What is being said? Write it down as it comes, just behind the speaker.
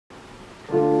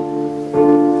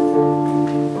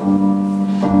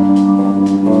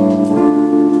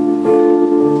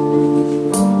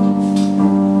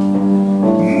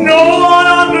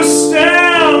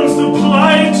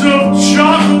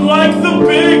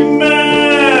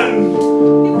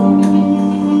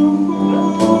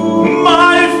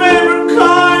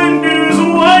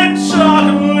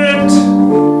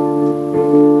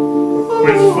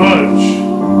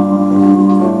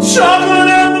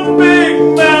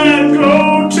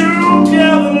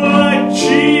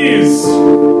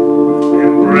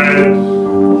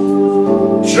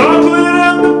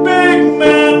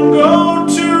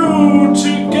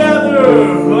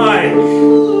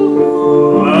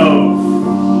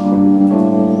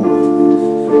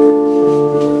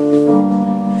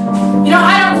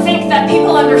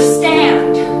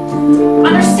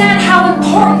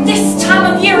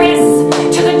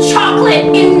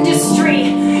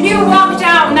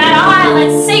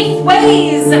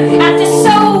ways, at the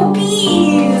so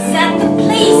bees, at the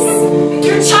place,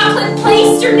 your chocolate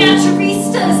place, your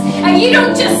naturistas. And you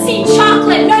don't just see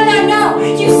chocolate, no, no, no.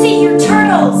 You see your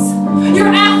turtles, your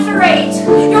after eight,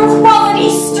 your quality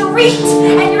street,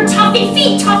 and your toffee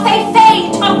feet, toffee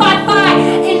fade, toffee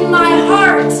in my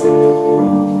heart.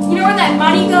 You know where that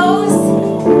money goes?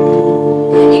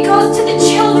 It goes to the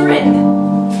children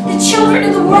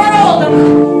of the world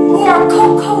who are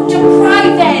cocoa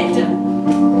deprived.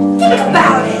 Think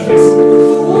about it,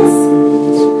 fools.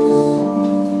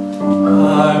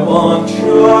 I want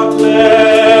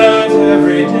chocolate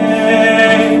every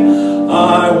day.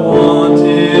 I want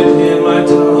it in my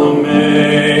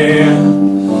tummy.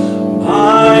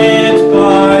 Buy it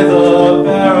by the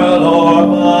barrel or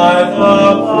by the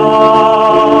pound.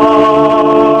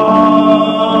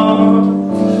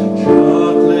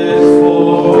 Chocolate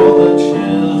for the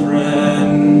children,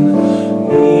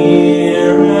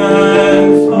 near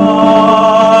and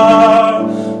far.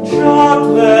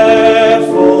 Chocolate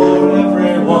for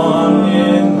everyone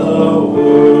in the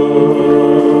world.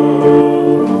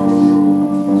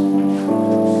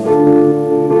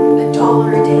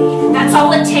 $1 a day. That's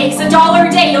all it takes. $1 a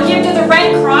day. You'll give to the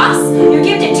Red Cross. You'll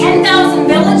give to 10,000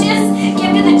 villages.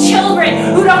 Give to the children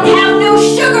who don't have no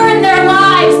sugar in their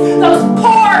lives. Those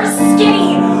poor,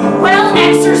 skinny,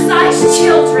 well-exercised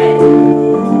children.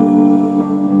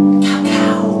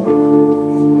 Cacao.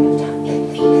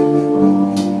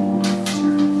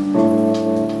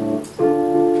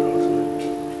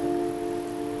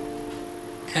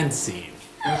 And scene.